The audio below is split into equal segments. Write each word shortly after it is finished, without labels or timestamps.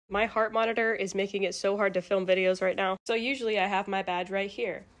My heart monitor is making it so hard to film videos right now. So usually I have my badge right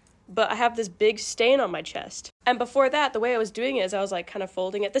here, but I have this big stain on my chest. And before that, the way I was doing it is I was like kind of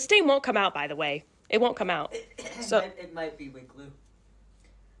folding it. The stain won't come out, by the way. It won't come out. So it might be wig glue.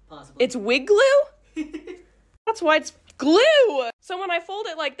 Possibly. It's wig glue? That's why it's glue! So when I fold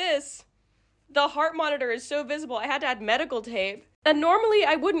it like this, the heart monitor is so visible, I had to add medical tape. And normally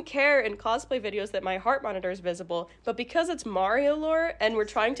I wouldn't care in cosplay videos that my heart monitor is visible, but because it's Mario lore and we're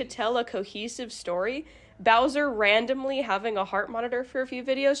trying to tell a cohesive story, Bowser randomly having a heart monitor for a few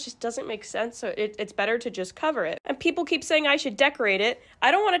videos just doesn't make sense, so it's better to just cover it. And people keep saying I should decorate it. I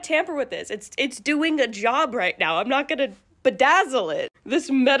don't want to tamper with this. It's doing a job right now. I'm not gonna bedazzle it.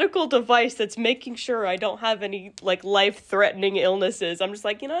 This medical device that's making sure I don't have any, like, life-threatening illnesses. I'm just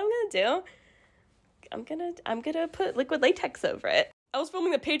like, you know what I'm gonna do? I'm gonna put liquid latex over it. I was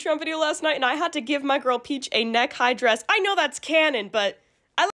filming the Patreon video last night and I had to give my girl Peach a neck-high dress. I know that's canon, but